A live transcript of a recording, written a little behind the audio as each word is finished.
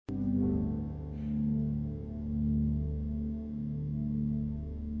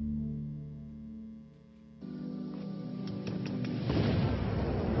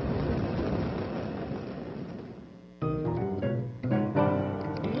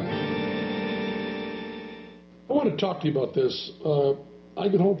want to talk to you about this. I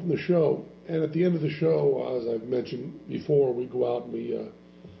get home from the show, and at the end of the show, as I've mentioned before, we go out and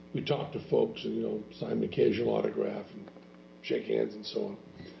we talk to folks and, sign an occasional autograph and shake hands and so on.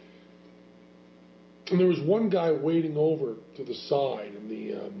 And there was one guy waiting over to the side in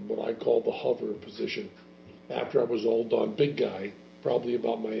the what I call the hover position after I was all done. Big guy, probably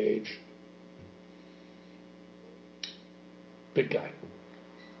about my age. Big guy.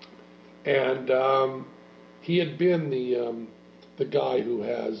 And he had been the guy who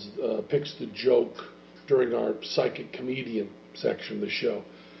picks the joke during our psychic comedian section of the show.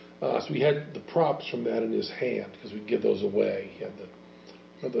 So he had the props from that in his hand because we'd give those away. He had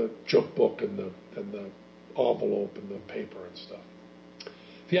the joke book and the envelope and the paper and stuff.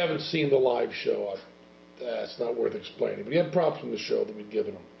 If you haven't seen the live show, it's not worth explaining. But he had props from the show that we'd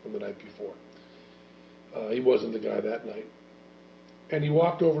given him from the night before. He wasn't the guy that night. And he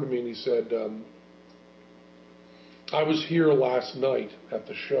walked over to me and he said, I was here last night at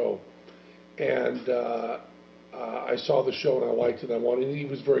the show, and I saw the show and I liked it. And he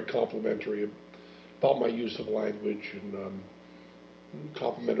was very complimentary about my use of language and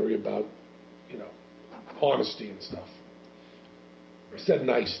complimentary about, honesty and stuff. He said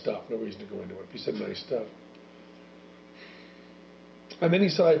nice stuff. No reason to go into it. He said nice stuff. And then he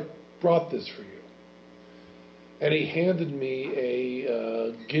said, I brought this for you. And he handed me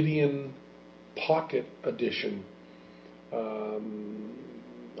a Gideon Pocket Edition.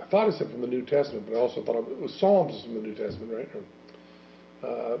 I thought it said from the New Testament, but I also thought it was Psalms from the New Testament, right?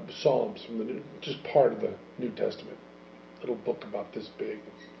 Or, Psalms from just part of the New Testament. Little book about this big,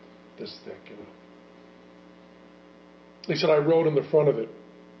 this thick, He said, I wrote in the front of it,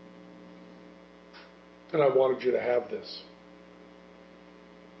 and I wanted you to have this.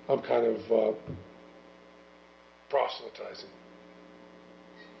 I'm kind of proselytizing.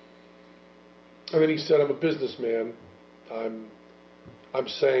 And then he said, I'm a businessman. I'm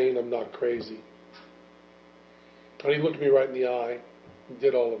sane. I'm not crazy. And he looked me right in the eye and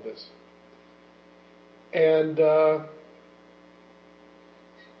did all of this. And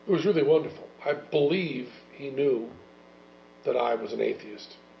it was really wonderful. I believe he knew that I was an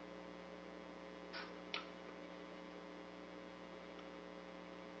atheist.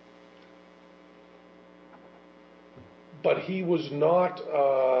 But he was not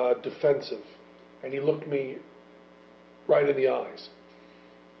defensive. And he looked me right in the eyes.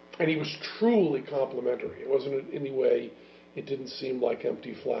 And he was truly complimentary. It wasn't in any way, it didn't seem like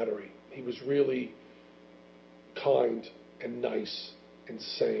empty flattery. He was really kind and nice and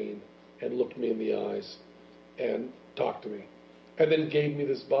sane and looked me in the eyes and talked to me. And then gave me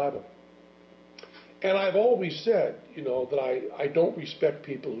this Bible. And I've always said, that I don't respect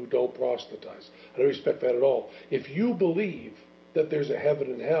people who don't proselytize. I don't respect that at all. If you believe that there's a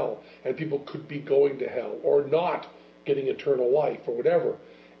heaven and hell, and people could be going to hell, or not getting eternal life, or whatever,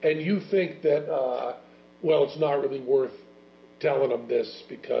 and you think that, it's not really worth telling them this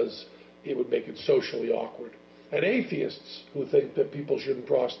because it would make it socially awkward. And atheists who think that people shouldn't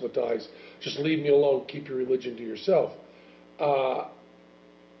proselytize, just leave me alone, keep your religion to yourself.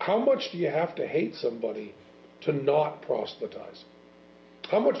 How much do you have to hate somebody to not proselytize?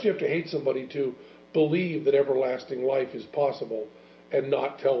 How much do you have to hate somebody to believe that everlasting life is possible and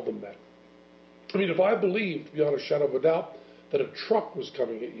not tell them that? I mean, if I believed, beyond a shadow of a doubt, that a truck was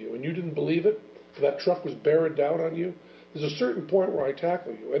coming at you and you didn't believe it, that truck was bearing down on you, there's a certain point where I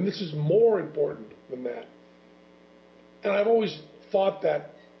tackle you. And this is more important than that. And I've always thought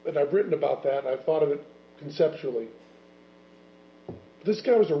that, and I've written about that, and I've thought of it conceptually. This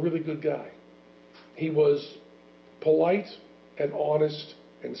guy was a really good guy. He was polite and honest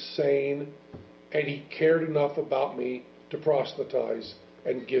and sane, and he cared enough about me to proselytize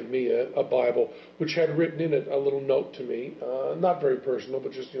and give me a Bible, which had written in it a little note to me, not very personal,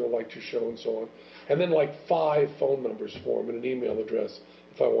 but just, like your show and so on. And then 5 phone numbers for him and an email address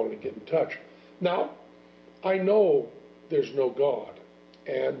if I wanted to get in touch. Now, I know there's no God,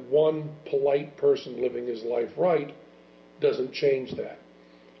 and one polite person living his life right doesn't change that.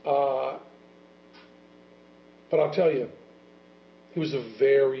 But I'll tell you, he was a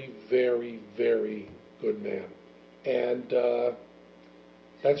very, very, very good man. And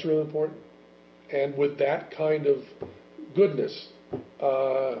that's really important. And with that kind of goodness,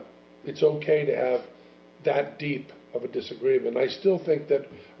 it's okay to have that deep of a disagreement. I still think that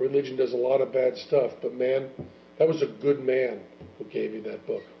religion does a lot of bad stuff, but man, that was a good man who gave you that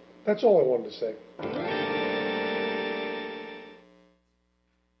book. That's all I wanted to say.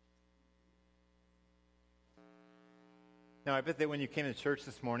 Now, I bet that when you came to church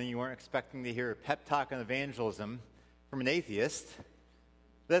this morning, you weren't expecting to hear a pep talk on evangelism from an atheist.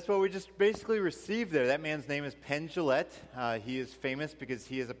 That's what we just basically received there. That man's name is Penn Jillette. He is famous because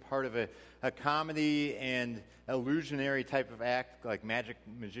he is a part of a comedy and illusionary type of act, like magic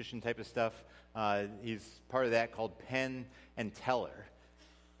magician type of stuff. He's part of that called Penn and Teller.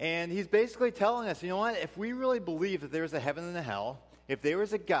 And he's basically telling us, you know what, if we really believe that there's a heaven and a hell, if there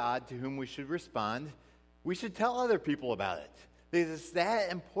is a God to whom we should respond, we should tell other people about it. Because it's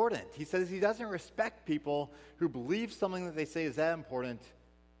that important. He says he doesn't respect people who believe something that they say is that important,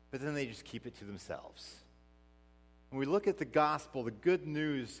 but then they just keep it to themselves. When we look at the gospel, the good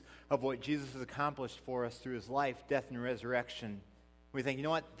news of what Jesus has accomplished for us through his life, death, and resurrection, we think, you know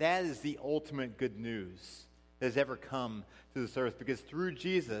what, that is the ultimate good news that has ever come to this earth. Because through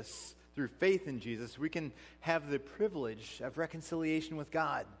Jesus, through faith in Jesus, we can have the privilege of reconciliation with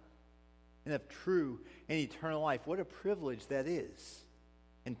God and of true and eternal life. What a privilege that is.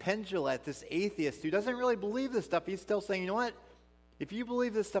 And Penn Jillette, this atheist who doesn't really believe this stuff, he's still saying, you know what, if you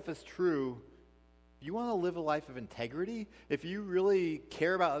believe this stuff is true, if you want to live a life of integrity, if you really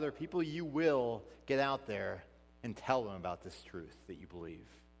care about other people, you will get out there and tell them about this truth that you believe.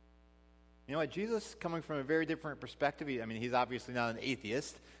 You know what? Jesus, coming from a very different perspective, he's obviously not an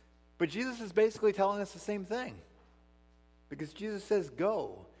atheist, but Jesus is basically telling us the same thing. Because Jesus says,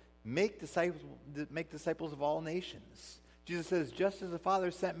 go, make disciples of all nations. Jesus says, just as the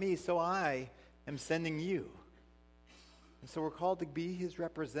Father sent me, so I am sending you. And so we're called to be his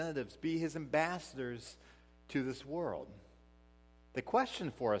representatives, be his ambassadors to this world. The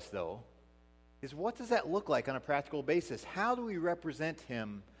question for us, though, is what does that look like on a practical basis? How do we represent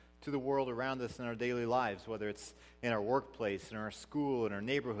him to the world around us in our daily lives, whether it's in our workplace, in our school, in our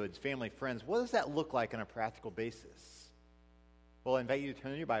neighborhoods, family, friends? What does that look like on a practical basis? Well, I invite you to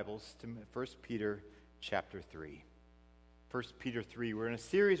turn in your Bibles to 1 Peter chapter 3. 1 Peter 3. We're in a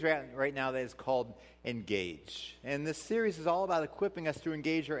series right now that is called Engage. And this series is all about equipping us to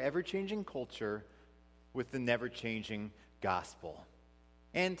engage our ever-changing culture with the never-changing gospel.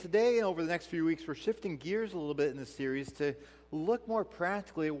 And today and over the next few weeks, we're shifting gears a little bit in this series to look more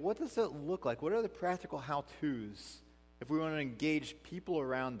practically at what does it look like? What are the practical how-tos if we want to engage people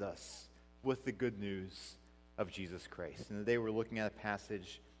around us with the good news of Jesus Christ? And today we're looking at a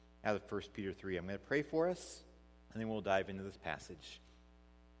passage out of 1 Peter 3. I'm going to pray for us, and then we'll dive into this passage.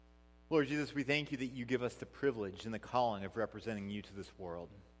 Lord Jesus, we thank you that you give us the privilege and the calling of representing you to this world.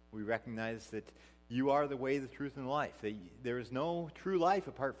 We recognize that you are the way, the truth, and the life, that there is no true life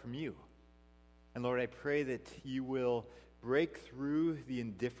apart from you. And Lord, I pray that you will break through the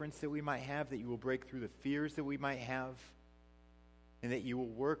indifference that we might have, that you will break through the fears that we might have, and that you will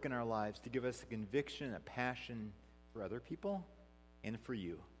work in our lives to give us a conviction, a passion for other people and for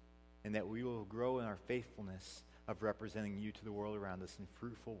you, and that we will grow in our faithfulness of representing you to the world around us in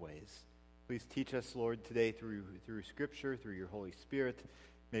fruitful ways. Please teach us, Lord, today through Scripture, through your Holy Spirit.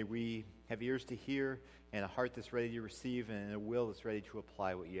 May we have ears to hear and a heart that's ready to receive and a will that's ready to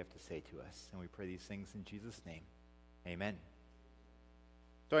apply what you have to say to us. And we pray these things in Jesus' name. Amen.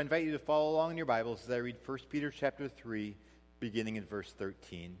 So I invite you to follow along in your Bibles as I read 1 Peter chapter 3, beginning in verse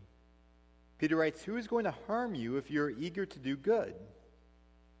 13. Peter writes, "Who is going to harm you if you are eager to do good?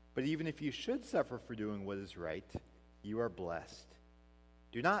 But even if you should suffer for doing what is right, you are blessed.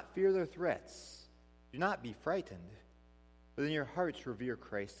 Do not fear their threats. Do not be frightened. But in your hearts revere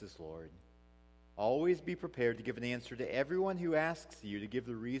Christ as Lord. Always be prepared to give an answer to everyone who asks you to give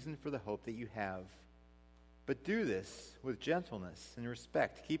the reason for the hope that you have. But do this with gentleness and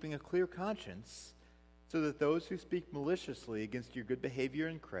respect, keeping a clear conscience, so that those who speak maliciously against your good behavior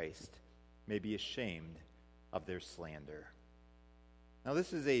in Christ may be ashamed of their slander." Now,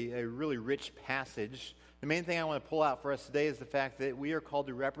 this is a really rich passage. The main thing I want to pull out for us today is the fact that we are called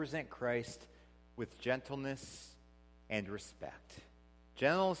to represent Christ with gentleness and respect.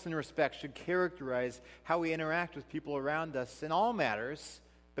 Gentleness and respect should characterize how we interact with people around us in all matters,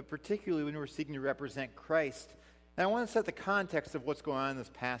 but particularly when we're seeking to represent Christ. And I want to set the context of what's going on in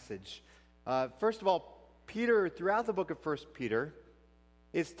this passage. First of all, Peter, throughout the book of 1 Peter,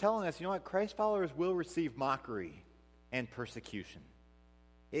 is telling us, you know what, Christ followers will receive mockery and persecution.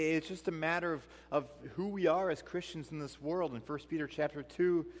 It's just a matter of who we are as Christians in this world. In 1 Peter chapter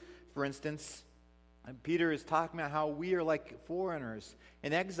 2, for instance, Peter is talking about how we are like foreigners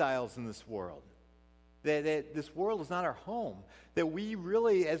and exiles in this world. That this world is not our home. That we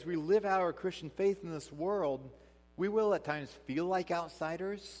really, as we live out our Christian faith in this world, we will at times feel like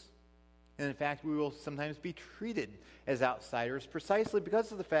outsiders. And in fact, we will sometimes be treated as outsiders precisely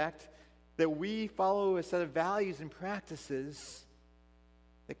because of the fact that we follow a set of values and practices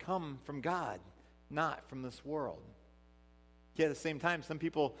that come from God, not from this world. Yet at the same time, some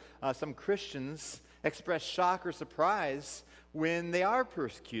people, some Christians express shock or surprise when they are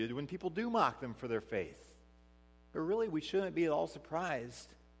persecuted, when people do mock them for their faith. But really, we shouldn't be at all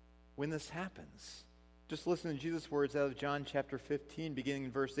surprised when this happens. Just listen to Jesus' words out of John chapter 15, beginning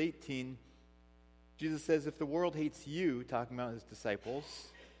in verse 18. Jesus says, "If the world hates you," talking about his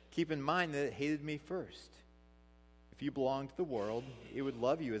disciples, "keep in mind that it hated me first. If you belonged to the world, it would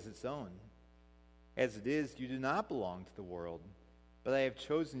love you as its own. As it is, you do not belong to the world, but I have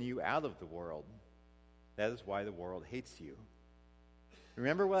chosen you out of the world. That is why the world hates you.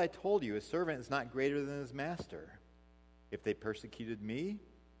 Remember what I told you, a servant is not greater than his master. If they persecuted me,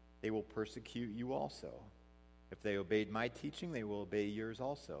 they will persecute you also. If they obeyed my teaching, they will obey yours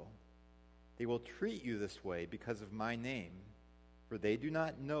also. They will treat you this way because of my name, for they do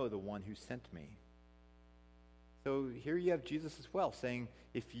not know the one who sent me." So here you have Jesus as well, saying,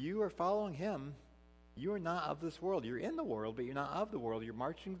 if you are following him, you are not of this world. You're in the world, but you're not of the world. You're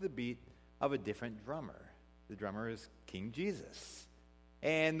marching to the beat of a different drummer. The drummer is King Jesus.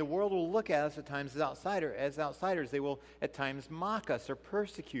 And the world will look at us at times as outsiders. They will at times mock us or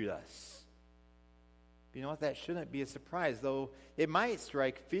persecute us. But you know what? That shouldn't be a surprise, though it might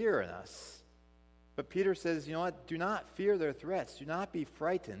strike fear in us. But Peter says, you know what? Do not fear their threats. Do not be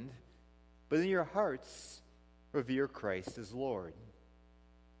frightened. But in your hearts, revere Christ as Lord.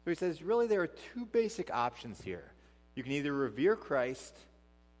 So he says, really, there are two basic options here. You can either revere Christ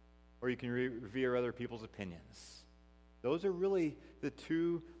or you can revere other people's opinions. Those are really the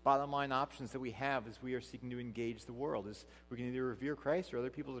two bottom line options that we have as we are seeking to engage the world. Is we can either revere Christ or other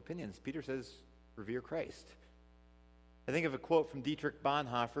people's opinions. Peter says, revere Christ. I think of a quote from Dietrich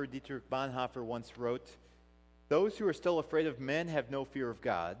Bonhoeffer. Dietrich Bonhoeffer once wrote, "Those who are still afraid of men have no fear of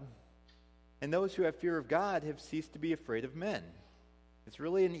God, and those who have fear of God have ceased to be afraid of men." It's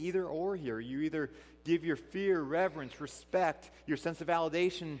really an either or here. You either give your fear, reverence, respect, your sense of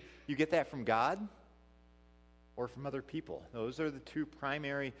validation, you get that from God or from other people. Those are the two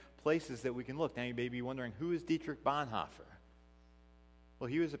primary places that we can look. Now you may be wondering, who is Dietrich Bonhoeffer? Well,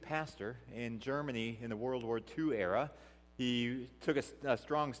 he was a pastor in Germany in the World War II era. He took a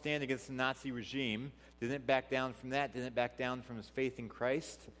strong stand against the Nazi regime, didn't back down from that, didn't back down from his faith in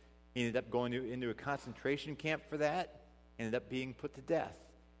Christ. He ended up going into a concentration camp for that, ended up being put to death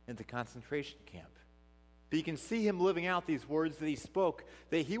in the concentration camp. But you can see him living out these words that he spoke,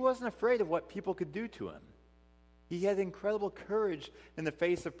 that he wasn't afraid of what people could do to him. He had incredible courage in the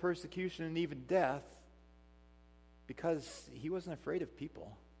face of persecution and even death because he wasn't afraid of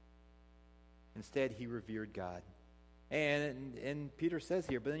people. Instead, he revered God. And Peter says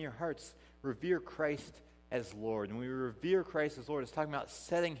here, but in your hearts, revere Christ as Lord. And when we revere Christ as Lord, it's talking about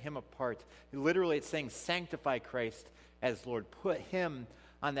setting him apart. Literally, it's saying sanctify Christ as Lord. Put him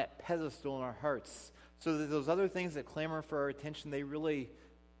on that pedestal in our hearts so that those other things that clamor for our attention, they really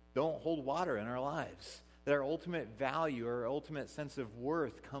don't hold water in our lives. That our ultimate value, our ultimate sense of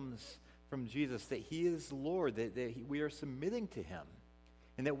worth comes from Jesus, that he is Lord, that we are submitting to him,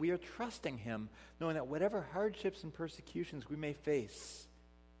 and that we are trusting him, knowing that whatever hardships and persecutions we may face,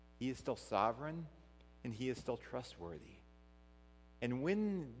 he is still sovereign and he is still trustworthy. And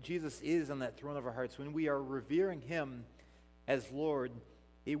when Jesus is on that throne of our hearts, when we are revering him as Lord,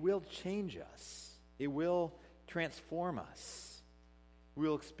 it will change us. It will transform us. We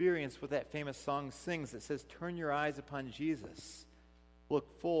will experience what that famous song sings that says, "Turn your eyes upon Jesus. Look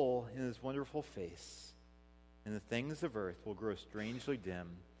full in his wonderful face, and the things of earth will grow strangely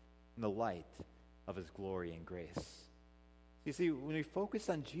dim in the light of his glory and grace." You see, when we focus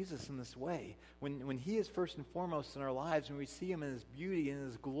on Jesus in this way, when he is first and foremost in our lives, when we see him in his beauty, in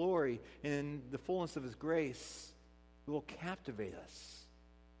his glory, and in the fullness of his grace, he will captivate us.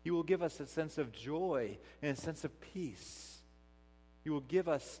 He will give us a sense of joy and a sense of peace. He will give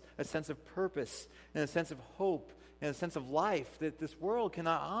us a sense of purpose and a sense of hope and a sense of life that this world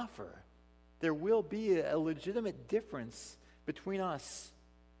cannot offer. There will be a legitimate difference between us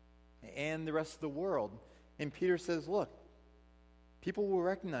and the rest of the world. And Peter says, look, people will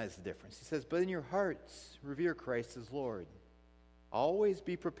recognize the difference. He says, but in your hearts, revere Christ as Lord. Always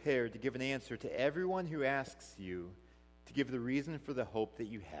be prepared to give an answer to everyone who asks you to give the reason for the hope that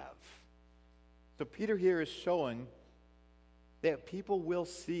you have. So Peter here is showing that people will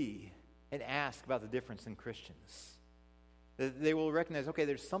see and ask about the difference in Christians. That they will recognize, okay,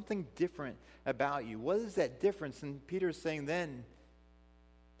 there's something different about you. What is that difference? And Peter's saying then,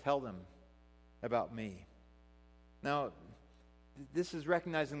 tell them about me. Now, this is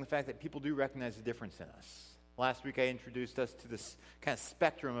recognizing the fact that people do recognize the difference in us. Last week I introduced us to this kind of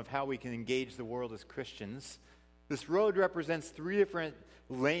spectrum of how we can engage the world as Christians. This road represents three different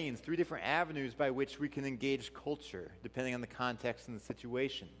lanes, three different avenues by which we can engage culture, depending on the context and the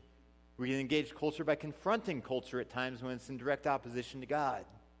situation. We can engage culture by confronting culture at times when it's in direct opposition to God.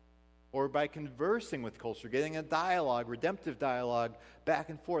 Or by conversing with culture, getting a dialogue, redemptive dialogue, back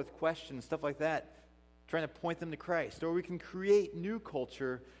and forth, questions, stuff like that, trying to point them to Christ. Or we can create new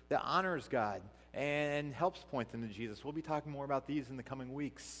culture that honors God and helps point them to Jesus. We'll be talking more about these in the coming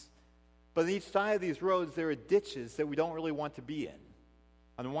weeks. But on each side of these roads, there are ditches that we don't really want to be in.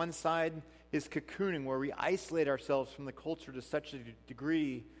 On one side is cocooning, where we isolate ourselves from the culture to such a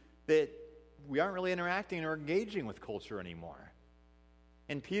degree that we aren't really interacting or engaging with culture anymore.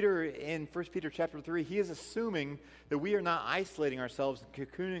 And Peter, in 1 Peter chapter 3, he is assuming that we are not isolating ourselves and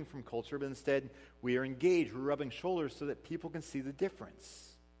cocooning from culture, but instead we are engaged, we're rubbing shoulders so that people can see the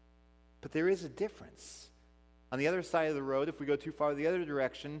difference. But there is a difference. On the other side of the road, if we go too far the other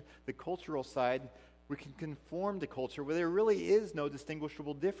direction, the cultural side, we can conform to culture where there really is no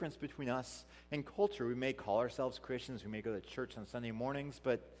distinguishable difference between us and culture. We may call ourselves Christians, we may go to church on Sunday mornings,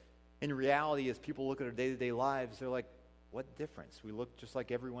 but in reality, as people look at our day-to-day lives, they're like, what difference? We look just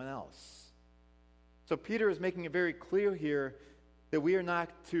like everyone else. So Peter is making it very clear here that we are not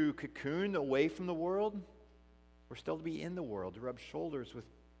to cocoon away from the world. We're still to be in the world, to rub shoulders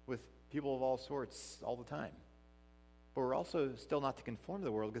with people of all sorts all the time. But we're also still not to conform to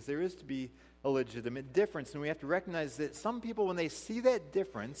the world, because there is to be a legitimate difference. And we have to recognize that some people, when they see that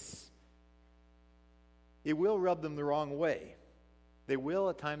difference, it will rub them the wrong way. They will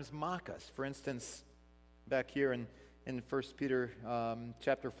at times mock us. For instance, back here in 1 Peter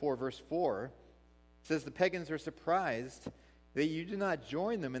chapter 4, verse 4, it says, the pagans are surprised that you do not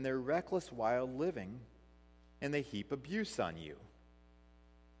join them in their reckless, wild living, and they heap abuse on you.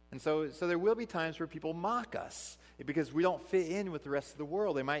 And so there will be times where people mock us because we don't fit in with the rest of the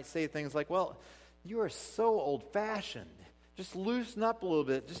world. They might say things like, well, you are so old-fashioned. Just loosen up a little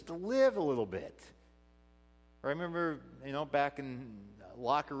bit, just to live a little bit. Or I remember, back in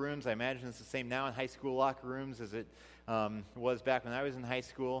locker rooms, I imagine it's the same now in high school locker rooms as it was back when I was in high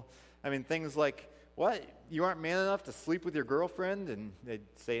school. I mean, things like, what? You aren't man enough to sleep with your girlfriend? And they'd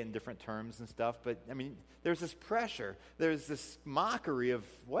say it in different terms and stuff. But, I mean, there's this pressure. There's this mockery of,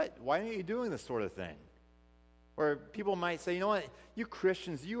 what? Why aren't you doing this sort of thing? Or people might say, you know what? You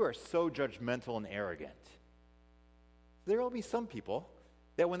Christians, you are so judgmental and arrogant. There will be some people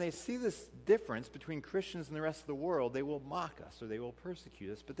that when they see this difference between Christians and the rest of the world, they will mock us or they will persecute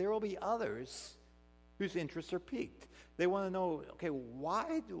us. But there will be others whose interests are piqued. They want to know, okay,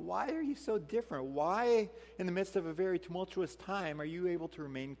 why are you so different? Why, in the midst of a very tumultuous time, are you able to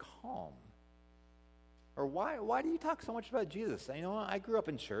remain calm? Or why do you talk so much about Jesus? I grew up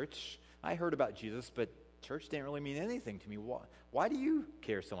in church. I heard about Jesus, but church didn't really mean anything to me. Why do you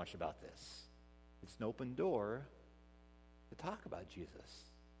care so much about this? It's an open door to talk about Jesus.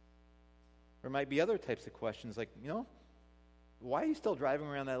 There might be other types of questions like, why are you still driving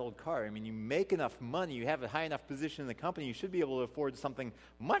around that old car? I mean, you make enough money, you have a high enough position in the company, you should be able to afford something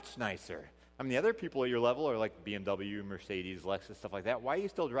much nicer. I mean, the other people at your level are like BMW, Mercedes, Lexus, stuff like that. Why are you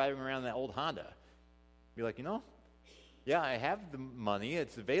still driving around that old Honda? Be like, yeah, I have the money,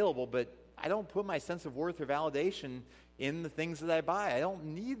 it's available, but I don't put my sense of worth or validation in the things that I buy. I don't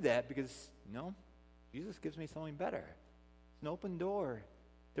need that because, Jesus gives me something better. It's an open door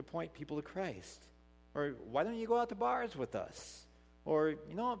to point people to Christ. Or why don't you go out to bars with us? Or,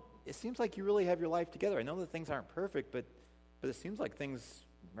 it seems like you really have your life together. I know that things aren't perfect, but it seems like things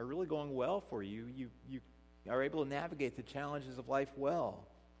are really going well for you. You are able to navigate the challenges of life well.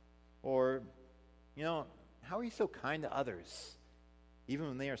 Or, how are you so kind to others, even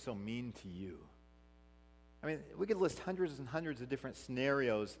when they are so mean to you? I mean, we could list hundreds and hundreds of different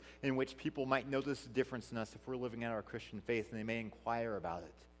scenarios in which people might notice a difference in us if we're living out our Christian faith, and they may inquire about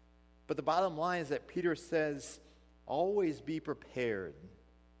it. But the bottom line is that Peter says, always be prepared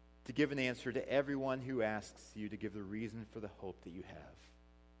to give an answer to everyone who asks you to give the reason for the hope that you have.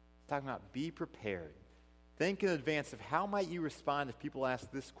 He's talking about be prepared. Think in advance of how might you respond if people ask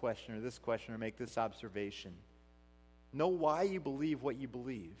this question or make this observation. Know why you believe what you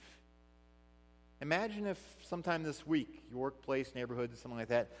believe. Imagine if sometime this week, your workplace, neighborhood, something like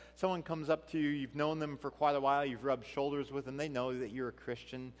that, someone comes up to you, you've known them for quite a while, you've rubbed shoulders with them, they know that you're a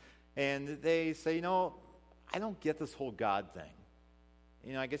Christian, and they say, I don't get this whole God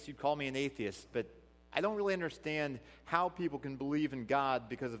thing. I guess you'd call me an atheist, but I don't really understand how people can believe in God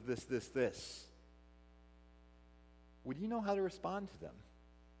because of this. Would you know how to respond to them?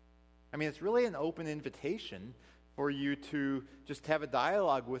 I mean, it's really an open invitation for you to just have a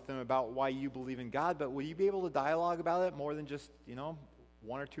dialogue with them about why you believe in God, but will you be able to dialogue about it more than just, 1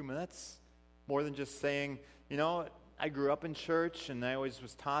 or 2 minutes? More than just saying, I grew up in church and I always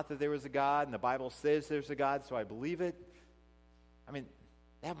was taught that there was a God and the Bible says there's a God, so I believe it. I mean,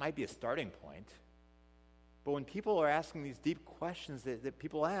 that might be a starting point. But when people are asking these deep questions that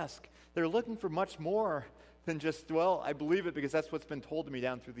people ask, they're looking for much more than just, well, I believe it because that's what's been told to me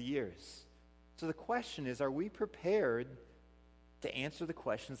down through the years. So the question is, are we prepared to answer the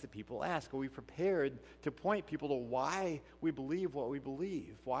questions that people ask? Are we prepared to point people to why we believe what we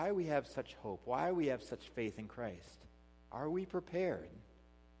believe? Why we have such hope? Why we have such faith in Christ? Are we prepared?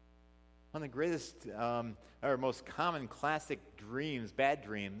 One of the greatest or most common classic dreams, bad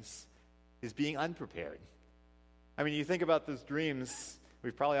dreams, is being unprepared. I mean, you think about those dreams,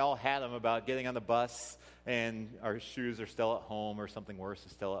 we've probably all had them, about getting on the bus and our shoes are still at home or something worse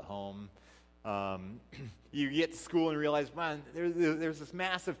is still at home. You get to school and realize, man, there's this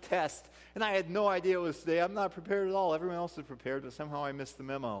massive test, and I had no idea it was today. I'm not prepared at all. Everyone else is prepared, but somehow I missed the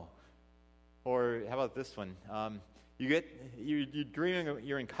memo. Or how about this one? You're dreaming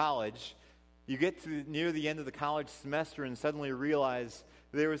you're in college. You get to near the end of the college semester and suddenly realize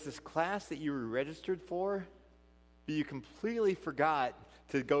there was this class that you were registered for, but you completely forgot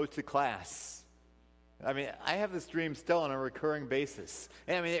to go to class. I mean, I have this dream still on a recurring basis.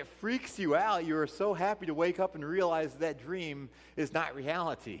 And I mean, it freaks you out. You are so happy to wake up and realize that dream is not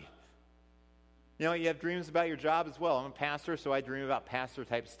reality. You know, you have dreams about your job as well. I'm a pastor, so I dream about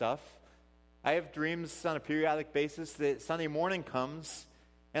pastor-type stuff. I have dreams on a periodic basis that Sunday morning comes,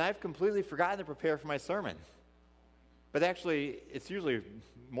 and I've completely forgotten to prepare for my sermon. But actually, it's usually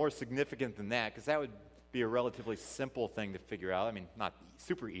more significant than that, because that would be a relatively simple thing to figure out. I mean, not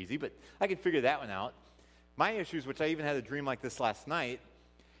super easy, but I could figure that one out. My issues, which I even had a dream like this last night,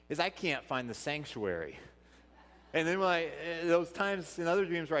 is I can't find the sanctuary. And then those times in other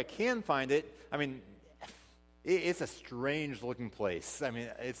dreams where I can find it, I mean, it's a strange looking place. I mean,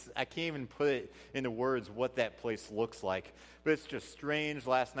 I can't even put it into words what that place looks like. But it's just strange.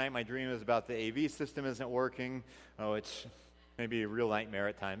 Last night my dream was about the AV system isn't working. Oh, it's maybe a real nightmare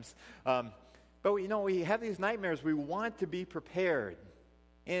at times. But you know, we have these nightmares. We want to be prepared.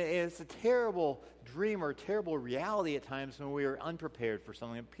 And it's a terrible dream or a terrible reality at times when we are unprepared for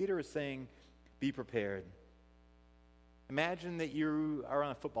something. And Peter is saying, be prepared. Imagine that you are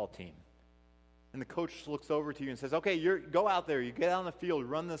on a football team. And the coach looks over to you and says, okay, go out there. You get out on the field,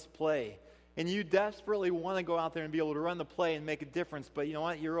 run this play. And you desperately want to go out there and be able to run the play and make a difference. But you know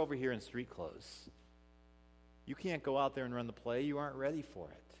what? You're over here in street clothes. You can't go out there and run the play. You aren't ready for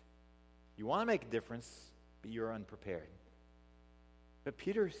it. You want to make a difference, but you're unprepared. But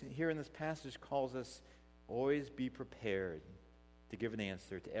Peter here in this passage calls us, always be prepared to give an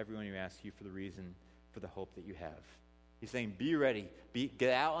answer to everyone who asks you for the reason for the hope that you have. He's saying, be ready.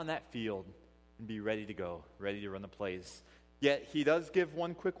 Get out on that field and be ready to go, ready to run the plays. Yet he does give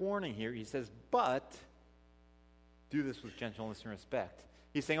one quick warning here. He says, but do this with gentleness and respect.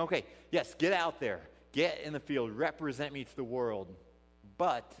 He's saying, okay, yes, get out there. Get in the field. Represent me to the world.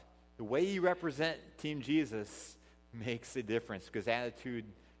 But the way you represent Team Jesus makes a difference, because attitude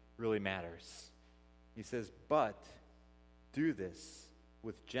really matters. He says, but do this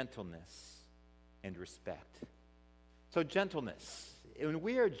with gentleness and respect. So gentleness. When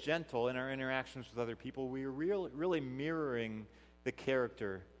we are gentle in our interactions with other people, we are really mirroring the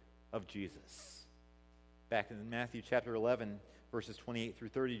character of Jesus. Back in Matthew chapter 11, verses 28 through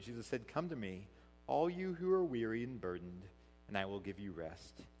 30, Jesus said, come to me, all you who are weary and burdened, and I will give you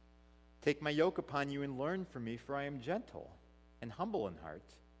rest. Take my yoke upon you and learn from me, for I am gentle and humble in heart,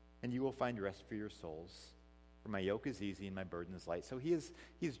 and you will find rest for your souls. For my yoke is easy and my burden is light. So he's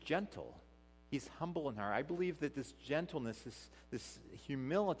gentle. He's humble in heart. I believe that this gentleness, this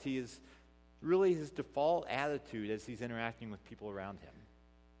humility is really his default attitude as he's interacting with people around him.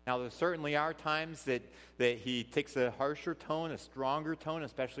 Now, there certainly are times that he takes a harsher tone, a stronger tone,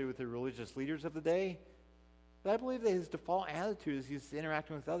 especially with the religious leaders of the day. But I believe that his default attitude as he's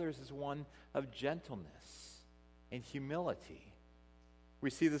interacting with others is one of gentleness and humility. We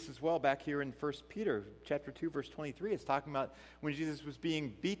see this as well back here in 1 Peter chapter 2, verse 23. It's talking about when Jesus was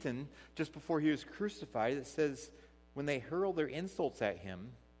being beaten just before he was crucified. It says, when they hurled their insults at him,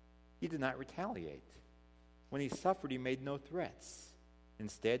 he did not retaliate. When he suffered, he made no threats.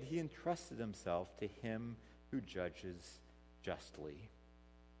 Instead, he entrusted himself to him who judges justly.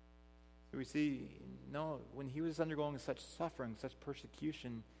 So we see, no, when he was undergoing such suffering, such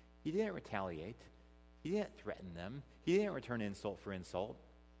persecution, he didn't retaliate. He didn't threaten them. He didn't return insult for insult.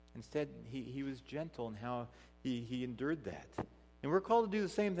 Instead, he was gentle in how he endured that. And we're called to do the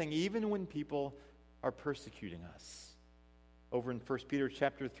same thing even when people are persecuting us. Over in 1 Peter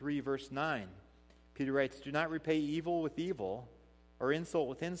chapter 3, verse 9, Peter writes, do not repay evil with evil or insult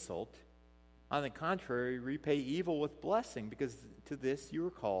with insult. On the contrary, repay evil with blessing, because to this you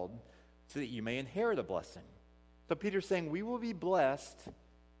were called, so that you may inherit a blessing. So Peter's saying we will be blessed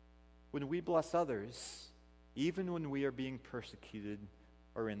when we bless others, even when we are being persecuted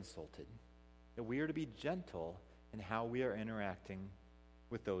or insulted. That we are to be gentle in how we are interacting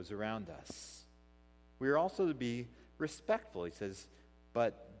with those around us. We are also to be respectful, he says,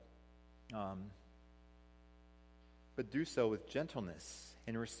 but do so with gentleness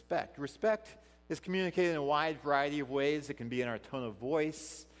and respect. Respect is communicated in a wide variety of ways. It can be in our tone of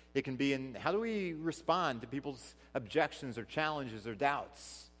voice. It can be in how do we respond to people's objections or challenges or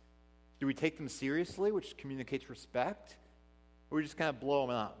doubts. Do we take them seriously, which communicates respect? Or we just kind of blow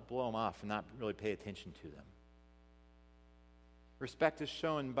them off and not really pay attention to them? Respect is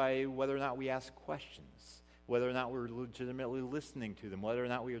shown by whether or not we ask questions, whether or not we're legitimately listening to them, whether or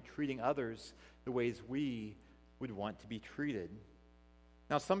not we are treating others the ways we would want to be treated.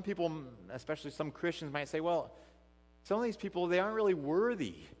 Now, some people, especially some Christians, might say, well, some of these people, they aren't really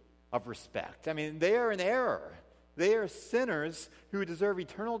worthy of respect. I mean, they are in error. They are sinners who deserve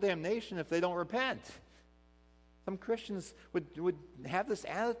eternal damnation if they don't repent. Some Christians would have this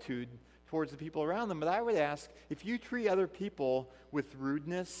attitude towards the people around them, but I would ask, if you treat other people with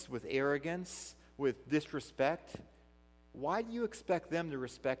rudeness, with arrogance, with disrespect, why do you expect them to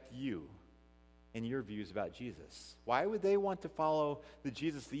respect you and your views about Jesus? Why would they want to follow the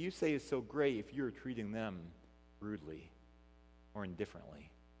Jesus that you say is so great if you're treating them rudely or indifferently?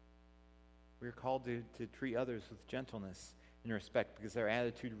 We are called to treat others with gentleness and respect because their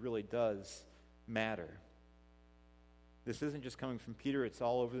attitude really does matter. This isn't just coming from Peter, it's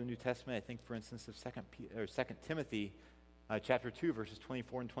all over the New Testament. I think, for instance, of 2 Timothy chapter 2, verses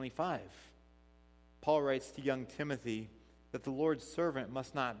 24 and 25. Paul writes to young Timothy that the Lord's servant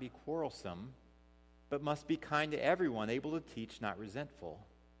must not be quarrelsome, but must be kind to everyone, able to teach, not resentful.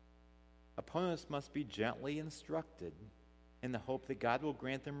 Opponents must be gently instructed in the hope that God will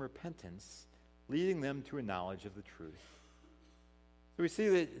grant them repentance, leading them to a knowledge of the truth. So we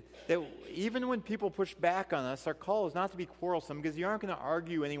see that even when people push back on us, our call is not to be quarrelsome, because you aren't going to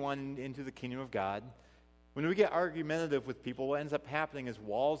argue anyone into the kingdom of God. When we get argumentative with people, what ends up happening is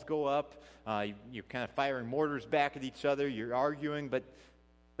walls go up, you're kind of firing mortars back at each other, you're arguing, but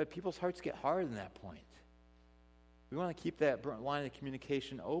people's hearts get hard in that point. We want to keep that line of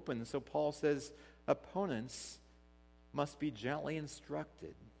communication open. And so Paul says opponents must be gently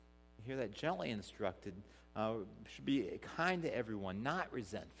instructed. You hear that? Gently instructed. Should be kind to everyone, not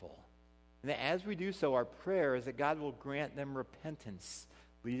resentful. And that as we do so, our prayer is that God will grant them repentance,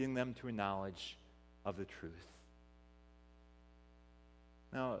 leading them to a knowledge of the truth.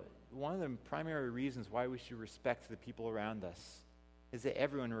 Now, one of the primary reasons why we should respect the people around us is that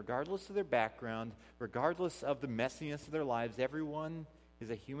everyone, regardless of their background, regardless of the messiness of their lives, everyone is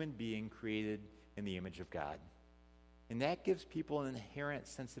a human being created in the image of God. And that gives people an inherent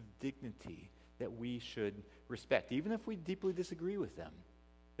sense of dignity that we should respect. Even if we deeply disagree with them,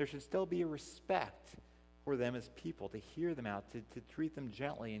 there should still be a respect for them as people, to hear them out, to treat them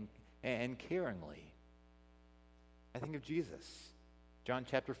gently and caringly. I think of Jesus. John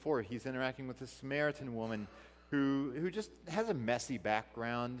chapter 4, he's interacting with a Samaritan woman who just has a messy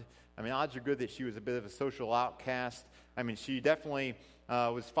background. I mean, odds are good that she was a bit of a social outcast. I mean, she definitely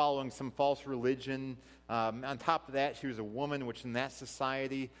was following some false religion. On top of that, she was a woman, which in that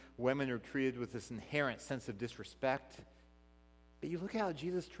society, women are treated with this inherent sense of disrespect. But you look how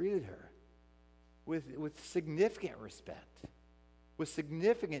Jesus treated her, with significant respect, with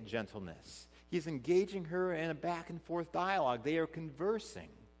significant gentleness. He's engaging her in a back and forth dialogue. They are conversing.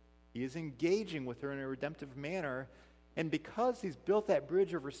 He is engaging with her in a redemptive manner. And because he's built that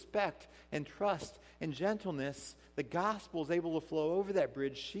bridge of respect and trust and gentleness, the gospel is able to flow over that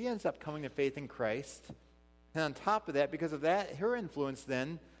bridge. She ends up coming to faith in Christ. And on top of that, because of that, her influence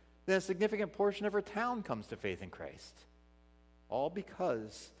then a significant portion of her town comes to faith in Christ. All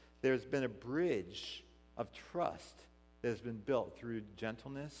because there's been a bridge of trust that has been built through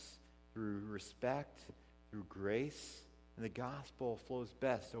gentleness, through respect, through grace. And the gospel flows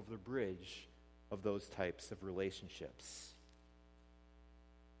best over the bridge of those types of relationships.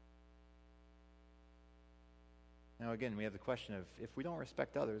 Now again, we have the question of, if we don't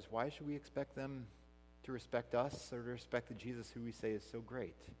respect others, why should we expect them to respect us or to respect the Jesus who we say is so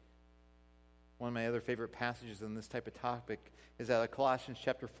great? One of my other favorite passages on this type of topic is out of Colossians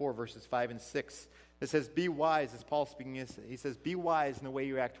chapter 4, verses 5 and 6. It says, be wise, as Paul's speaking, he says, be wise in the way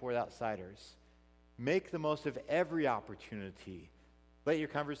you act toward outsiders. Make the most of every opportunity. Let your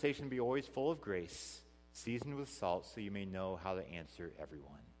conversation be always full of grace, seasoned with salt, so you may know how to answer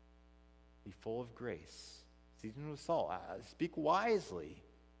everyone. Be full of grace, seasoned with salt. Speak wisely,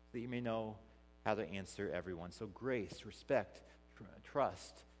 so that you may know how to answer everyone. So grace, respect,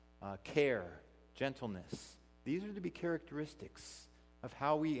 trust, care, gentleness. These are to be characteristics of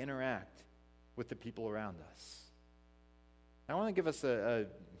how we interact with the people around us. I want to give us a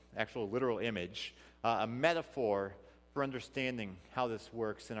actual literal image, a metaphor for understanding how this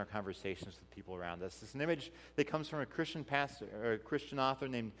works in our conversations with people around us. It's an image that comes from a Christian pastor or a Christian author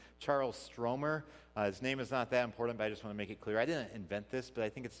named Charles Stromer. His name is not that important, but I just want to make it clear. I didn't invent this, but I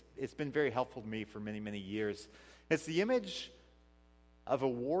think it's been very helpful to me for many, many years. It's the image of a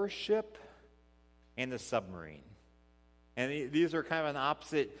warship and a submarine. And these are kind of an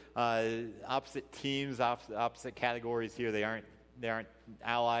opposite teams, opposite categories here. They aren't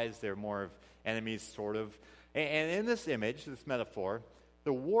allies. They're more of enemies, sort of. And in this image, this metaphor,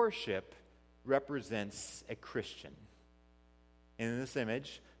 the warship represents a Christian. And in this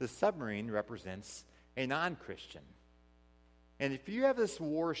image, the submarine represents a non-Christian. And if you have this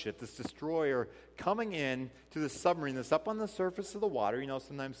warship, this destroyer, coming in to the submarine that's up on the surface of the water,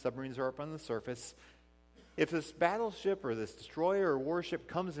 sometimes submarines are up on the surface. If this battleship or this destroyer or warship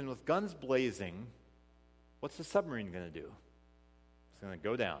comes in with guns blazing, what's the submarine going to do? It's going to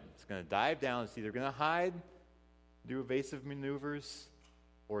go down. It's going to dive down. It's either going to hide, do evasive maneuvers,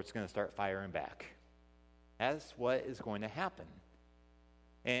 or it's going to start firing back. That's what is going to happen.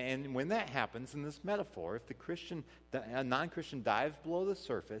 And when that happens in this metaphor, if a non-Christian dives below the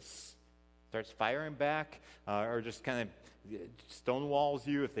surface, starts firing back, or just kind of stonewalls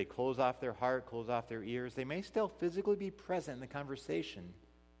you, if they close off their heart, close off their ears, they may still physically be present in the conversation,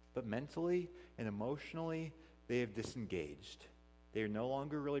 but mentally and emotionally, they have disengaged. They are no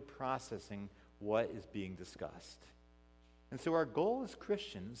longer really processing what is being discussed. And so our goal as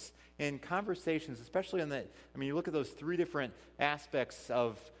Christians in conversations, especially on you look at those three different aspects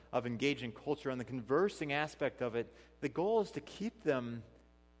of engaging culture, on the conversing aspect of it, the goal is to keep them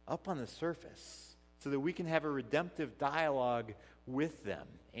up on the surface so that we can have a redemptive dialogue with them,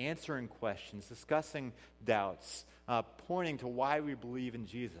 answering questions, discussing doubts, pointing to why we believe in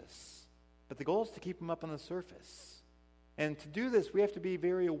Jesus. But the goal is to keep them up on the surface. And to do this, we have to be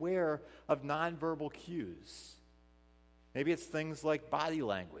very aware of nonverbal cues. Maybe it's things like body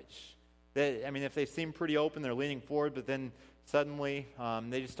language. If they seem pretty open, they're leaning forward, but then suddenly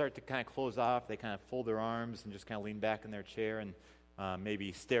they just start to kind of close off. They kind of fold their arms and just kind of lean back in their chair and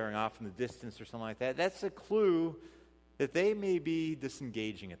maybe staring off in the distance or something like that. That's a clue that they may be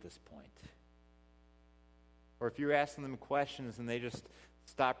disengaging at this point. Or if you're asking them questions and they just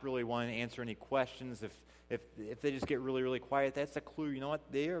stop really wanting to answer any questions, if they just get really, really quiet, that's a clue. You know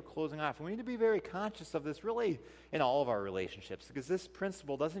what? They are closing off. And we need to be very conscious of this really in all of our relationships, because this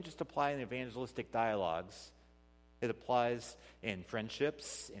principle doesn't just apply in evangelistic dialogues. It applies in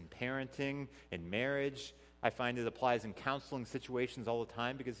friendships, in parenting, in marriage. I find it applies in counseling situations all the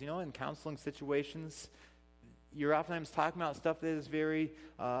time, because, in counseling situations, you're oftentimes talking about stuff that is very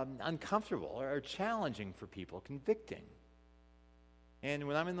uncomfortable or challenging for people, convicting. And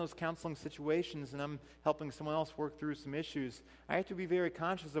when I'm in those counseling situations and I'm helping someone else work through some issues, I have to be very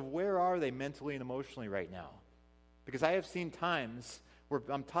conscious of where are they mentally and emotionally right now. Because I have seen times where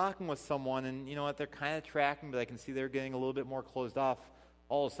I'm talking with someone and, they're kind of tracking, but I can see they're getting a little bit more closed off.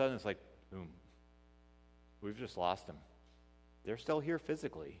 All of a sudden it's like, boom, we've just lost them. They're still here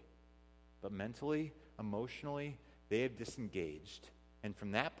physically, but mentally, emotionally, they have disengaged. And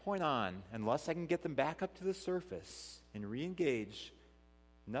from that point on, unless I can get them back up to the surface and re-engage,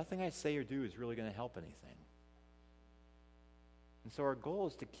 nothing I say or do is really going to help anything. And so our goal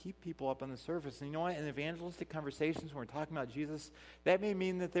is to keep people up on the surface. And you know what? In evangelistic conversations, when we're talking about Jesus, that may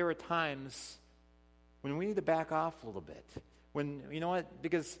mean that there are times when we need to back off a little bit.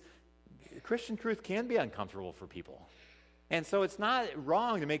 Because Christian truth can be uncomfortable for people. And so it's not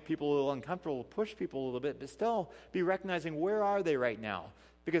wrong to make people a little uncomfortable, push people a little bit, but still be recognizing where are they right now.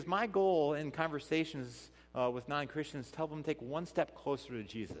 Because my goal in conversations with non-Christians to help them take one step closer to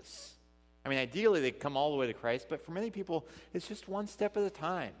Jesus. Ideally they come all the way to Christ, but for many people, it's just one step at a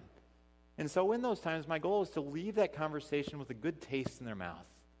time. And so in those times, my goal is to leave that conversation with a good taste in their mouth.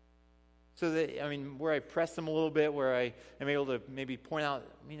 So that, where I press them a little bit, where I am able to maybe point out,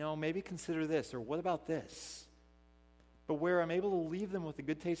 maybe consider this, or what about this? But where I'm able to leave them with a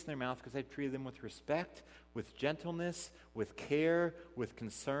good taste in their mouth because I've treated them with respect, with gentleness, with care, with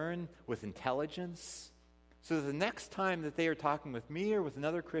concern, with intelligence. So that the next time that they are talking with me or with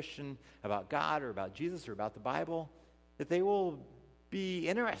another Christian about God or about Jesus or about the Bible, that they will be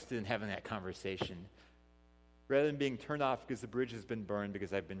interested in having that conversation rather than being turned off because the bridge has been burned,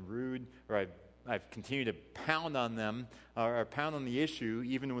 because I've been rude, or I've continued to pound on them or pound on the issue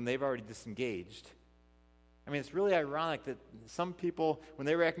even when they've already disengaged. It's really ironic that some people, when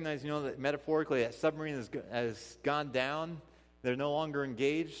they recognize, that metaphorically that submarine has gone down, they're no longer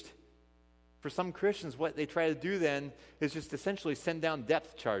engaged. For some Christians, what they try to do then is just essentially send down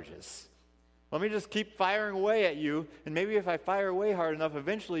depth charges. Let me just keep firing away at you, and maybe if I fire away hard enough,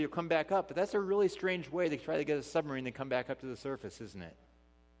 eventually you'll come back up. But that's a really strange way to try to get a submarine to come back up to the surface, isn't it?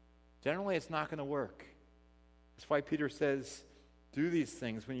 Generally, it's not going to work. That's why Peter says, do these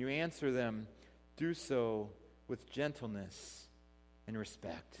things. When you answer them, do so with gentleness and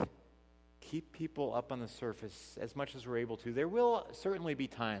respect. Keep people up on the surface as much as we're able to. There will certainly be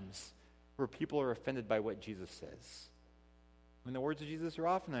times where people are offended by what Jesus says. When the words of Jesus are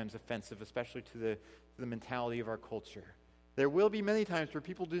oftentimes offensive, especially to the mentality of our culture. There will be many times where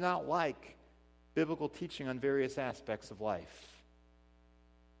people do not like biblical teaching on various aspects of life.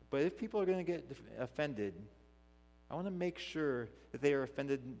 But if people are going to get offended, I want to make sure that they are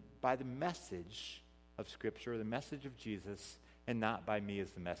offended by the message of Scripture, the message of Jesus, and not by me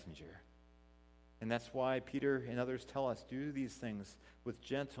as the messenger. And that's why Peter and others tell us, do these things with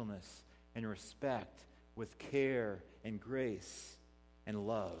gentleness and respect, with care and grace and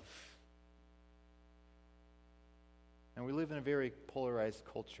love. And we live in a very polarized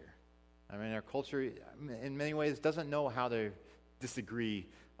culture. I mean, our culture, in many ways, doesn't know how to disagree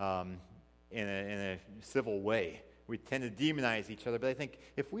in a civil way. We tend to demonize each other. But I think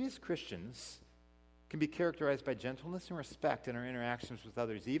if we as Christians can be characterized by gentleness and respect in our interactions with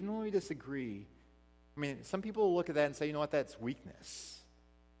others, even when we disagree, I mean, some people will look at that and say, you know what, that's weakness.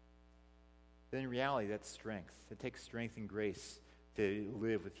 But in reality, that's strength. It takes strength and grace to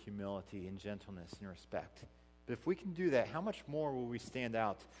live with humility and gentleness and respect. But if we can do that, how much more will we stand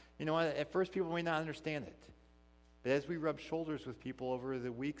out? You know what, at first people may not understand it. But as we rub shoulders with people over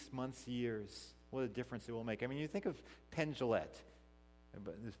the weeks, months, years, what a difference it will make. I mean, you think of Penn Jillette,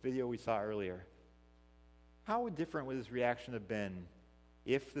 this video we saw earlier. How different would his reaction have been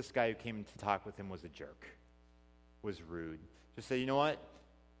if this guy who came to talk with him was a jerk, was rude? Just say, you know what?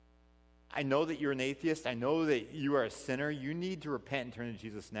 I know that you're an atheist. I know that you are a sinner. You need to repent and turn to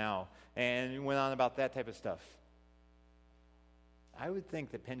Jesus now. And went on about that type of stuff. I would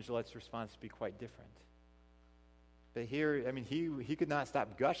think that Penn Jillette's response would be quite different. But here, I mean, he could not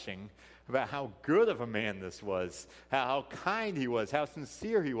stop gushing about how good of a man this was, how kind he was, how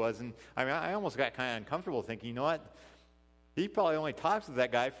sincere he was. And I mean, I almost got kind of uncomfortable thinking, you know what? He probably only talks to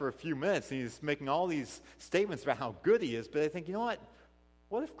that guy for a few minutes, and he's making all these statements about how good he is. But I think, you know what?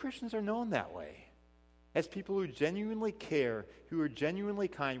 What if Christians are known that way? As people who genuinely care, who are genuinely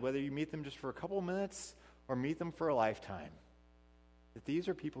kind, whether you meet them just for a couple of minutes or meet them for a lifetime. That these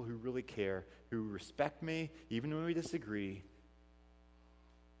are people who really care, who respect me, even when we disagree.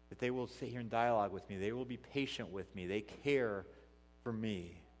 That they will sit here and dialogue with me. They will be patient with me. They care for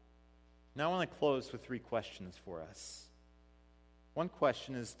me. Now I want to close with 3 questions for us. One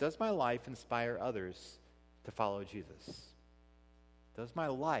question is, does my life inspire others to follow Jesus? Does my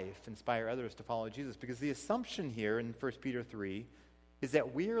life inspire others to follow Jesus? Because the assumption here in 1 Peter 3 is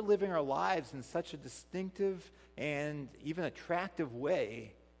that we are living our lives in such a distinctive and even attractive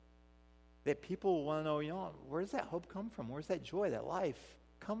way that people will want to know, you know, where does that hope come from? Where does that joy, that life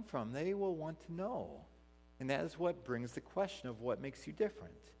come from? They will want to know. And that is what brings the question of what makes you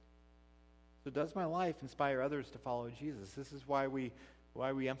different. So does my life inspire others to follow Jesus? This is why we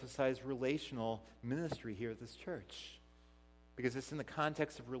emphasize relational ministry here at this church. Because it's in the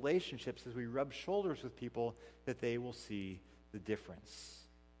context of relationships, as we rub shoulders with people, that they will see the difference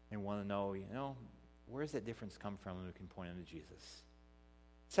and want to know, you know, where does that difference come from, and we can point them to Jesus.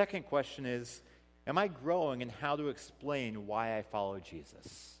 Second question is, am I growing in how to explain why I follow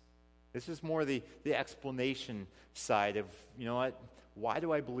Jesus? This is more the explanation side of, you know what, why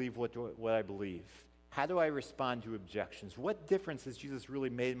do I believe what I believe? How do I respond to objections? What difference has Jesus really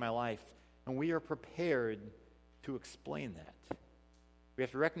made in my life? And we are prepared to explain that. We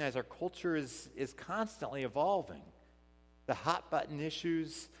have to recognize our culture is constantly evolving. The hot-button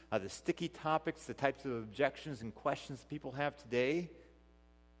issues, the sticky topics, the types of objections and questions people have today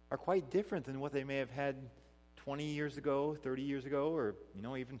are quite different than what they may have had 20 years ago, 30 years ago, or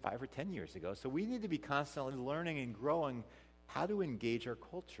even 5 or 10 years ago. So we need to be constantly learning and growing how to engage our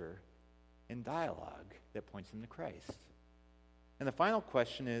culture in dialogue that points them to Christ. And the final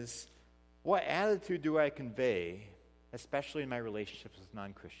question is, what attitude do I convey, especially in my relationships with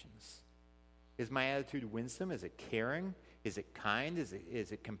non-Christians? Is my attitude winsome? Is it caring? Is it kind? Is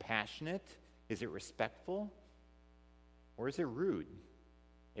it compassionate? Is it respectful? Or is it rude,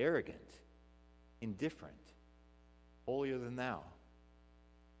 arrogant, indifferent, holier than thou?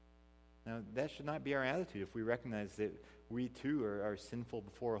 Now, that should not be our attitude if we recognize that we too are sinful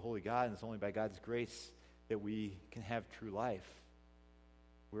before a holy God, and it's only by God's grace that we can have true life.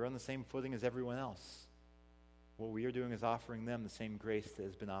 We're on the same footing as everyone else. What we are doing is offering them the same grace that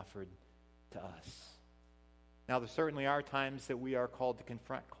has been offered to us. Now, there certainly are times that we are called to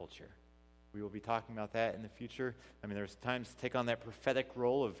confront culture. We will be talking about that in the future. I mean, there's times to take on that prophetic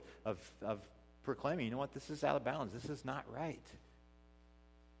role of proclaiming, you know what, this is out of bounds. This is not right.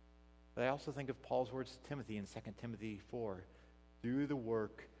 But I also think of Paul's words to Timothy in 2 Timothy 4. Do the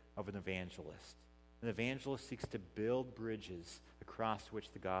work of an evangelist. An evangelist seeks to build bridges across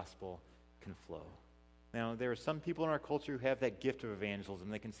which the gospel can flow. Now, there are some people in our culture who have that gift of evangelism.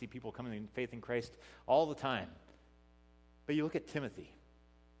 They can see people coming to faith in Christ all the time. But you look at Timothy.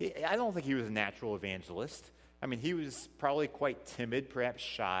 I don't think he was a natural evangelist. I mean, he was probably quite timid, perhaps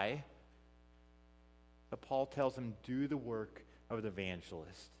shy. But Paul tells him, do the work of an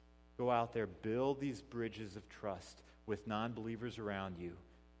evangelist. Go out there, build these bridges of trust with non-believers around you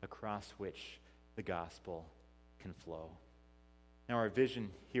across which the gospel can flow. Now, our vision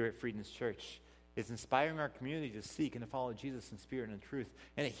here at Friedens Church is inspiring our community to seek and to follow Jesus in spirit and in truth.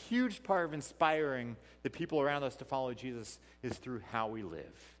 And a huge part of inspiring the people around us to follow Jesus is through how we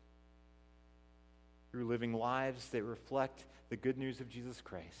live. Through living lives that reflect the good news of Jesus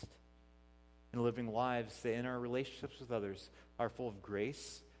Christ. And living lives that in our relationships with others are full of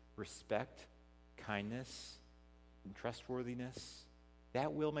grace, respect, kindness, and trustworthiness.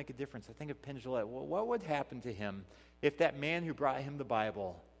 That will make a difference. I think of Penn Jillette. Well, what would happen to him if that man who brought him the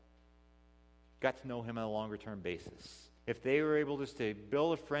Bible got to know him on a longer-term basis? If they were able just to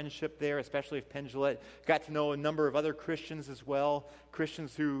build a friendship there, especially if Penn Jillette got to know a number of other Christians as well,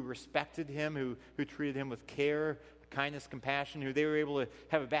 Christians who respected him, who treated him with care, kindness, compassion, who they were able to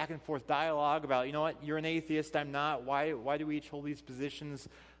have a back-and-forth dialogue about, you know what, you're an atheist, I'm not, why do we each hold these positions?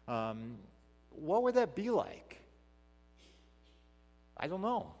 What would that be like? I don't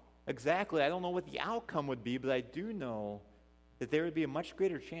know exactly. I don't know what the outcome would be, but I do know that there would be a much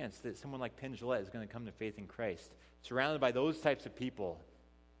greater chance that someone like Penn Jillette is going to come to faith in Christ, surrounded by those types of people,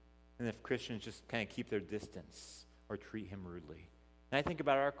 than if Christians just kind of keep their distance or treat him rudely. And I think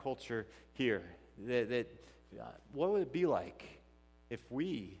about our culture here, what would it be like if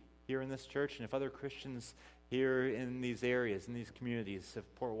we here in this church and if other Christians here in these areas, in these communities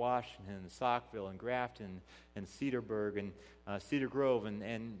of Port Washington, Saukville, and Grafton, and Cedarburg, and Cedar Grove,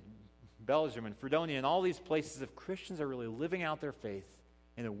 and Belgium, and Fredonia, and all these places, if Christians are really living out their faith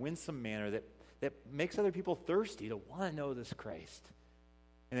in a winsome manner that makes other people thirsty to want to know this Christ.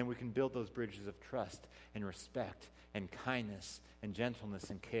 And then we can build those bridges of trust and respect and kindness and gentleness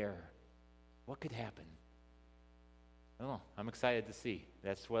and care. What could happen? I don't know. I'm excited to see.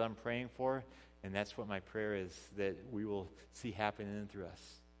 That's what I'm praying for. And that's what my prayer is, that we will see happen in and through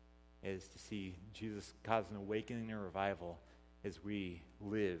us, is to see Jesus cause an awakening and a revival as we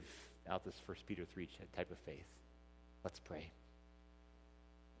live out this 1 Peter 3 type of faith. Let's pray.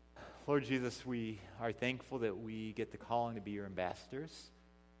 Lord Jesus, we are thankful that we get the calling to be your ambassadors.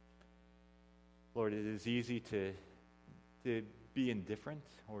 Lord, it is easy to be indifferent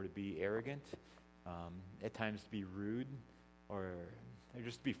or to be arrogant, at times to be rude or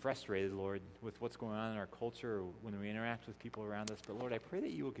just to be frustrated, Lord, with what's going on in our culture or when we interact with people around us. But Lord, I pray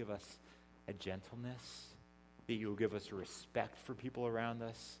that you will give us a gentleness, that you will give us a respect for people around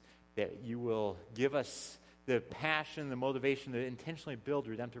us, that you will give us the passion, the motivation to intentionally build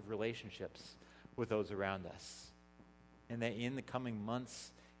redemptive relationships with those around us. And that in the coming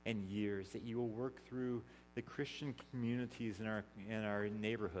months and years, that you will work through the Christian communities in our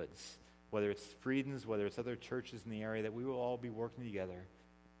neighborhoods, whether it's Friedens, whether it's other churches in the area, that we will all be working together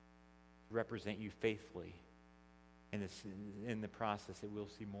to represent you faithfully. And in the process, that we'll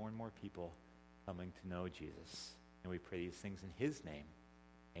see more and more people coming to know Jesus. And we pray these things in his name.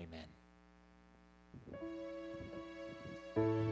 Amen.